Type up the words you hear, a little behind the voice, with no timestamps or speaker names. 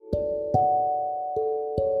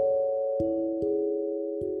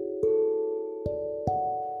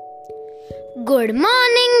Good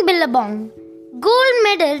morning, Billabong. Gold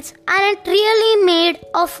medals aren't really made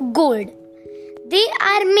of gold. They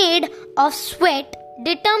are made of sweat,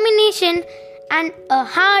 determination, and a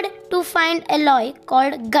hard-to-find alloy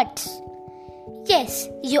called guts. Yes,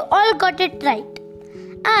 you all got it right.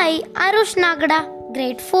 I, Aarush Nagda,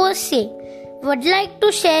 grade 4C, would like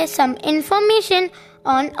to share some information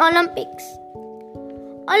on Olympics.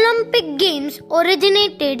 Olympic Games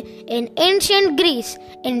originated in ancient Greece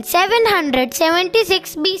in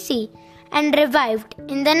 776 BC and revived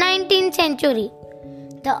in the 19th century.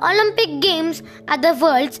 The Olympic Games are the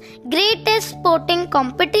world's greatest sporting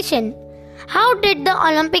competition. How did the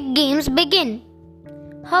Olympic Games begin?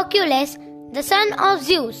 Hercules, the son of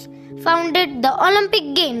Zeus, founded the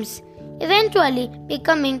Olympic Games, eventually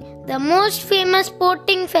becoming the most famous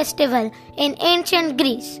sporting festival in ancient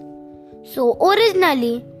Greece. So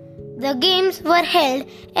originally, the games were held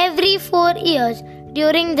every 4 years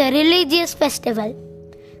during the religious festival.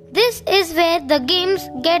 This is where the games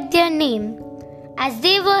get their name, as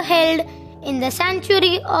they were held in the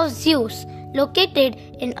sanctuary of Zeus, located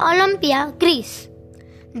in Olympia, Greece.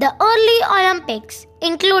 The early Olympics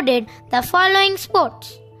included the following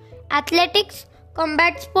sports: athletics,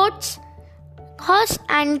 combat sports, horse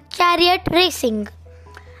and chariot racing.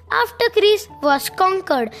 After Greece was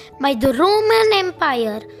conquered by the Roman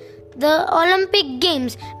Empire, the Olympic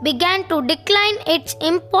Games began to decline its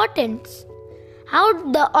importance. How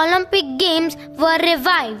the Olympic Games were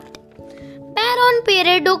revived? Baron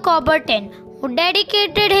de Coubertin, who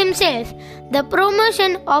dedicated himself the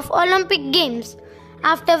promotion of Olympic Games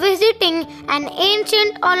after visiting an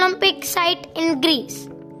ancient Olympic site in Greece.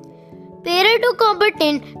 de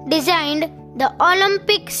Coubertin designed the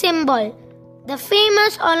Olympic symbol, the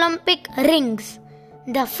famous Olympic rings.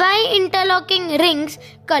 The 5 interlocking rings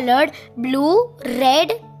colored blue,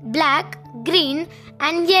 red, black, green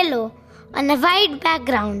and yellow on a white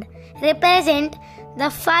background represent the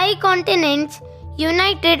 5 continents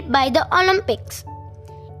united by the Olympics.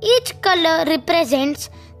 Each color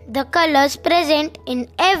represents the colors present in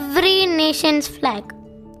every nation's flag.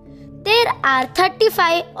 There are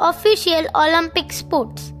 35 official Olympic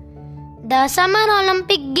sports. The Summer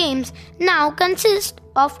Olympic Games now consist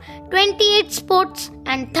of 28 sports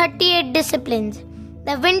and 38 disciplines.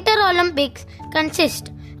 The Winter Olympics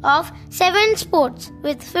consist of 7 sports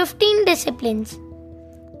with 15 disciplines.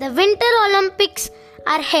 The Winter Olympics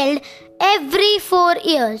are held every 4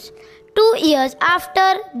 years, 2 years after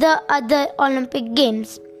the other Olympic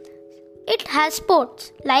Games. It has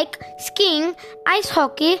sports like skiing, ice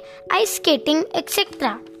hockey, ice skating,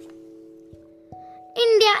 etc.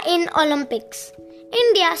 India in Olympics.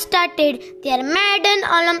 India started their maiden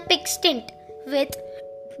Olympic stint with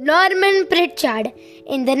Norman Pritchard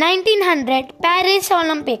in the 1900 Paris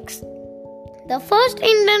Olympics. The first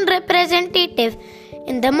Indian representative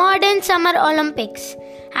in the modern Summer Olympics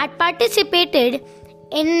had participated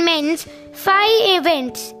in men's 5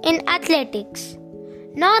 events in athletics.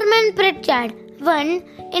 Norman Pritchard won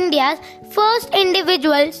India's first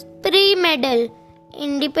individual pre-medal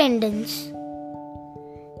independence.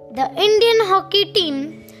 The Indian hockey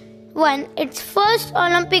team won its first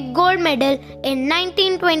Olympic gold medal in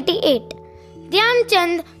 1928. Dhyan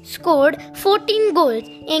Chand scored 14 goals,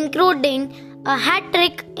 including a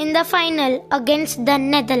hat-trick in the final against the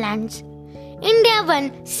Netherlands. India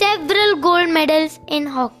won several gold medals in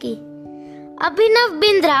hockey. Abhinav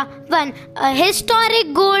Bindra won a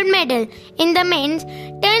historic gold medal in the men's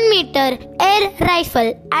 10-meter air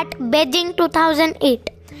rifle at Beijing 2008.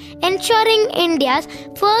 Ensuring India's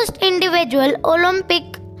first individual Olympic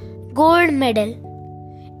gold medal.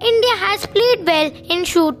 India has played well in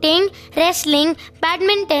shooting, wrestling,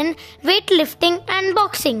 badminton, weightlifting and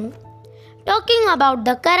boxing. Talking about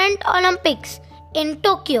the current Olympics in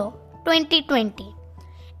Tokyo 2020.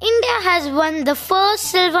 India has won the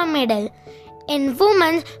first silver medal in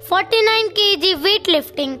women's 49 kg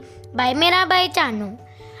weightlifting by Mirabai Chanu.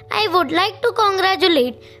 I would like to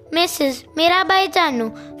congratulate Mrs. Mirabai Chanu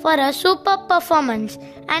for a superb performance,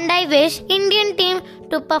 and I wish Indian team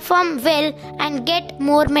to perform well and get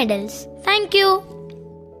more medals. Thank you.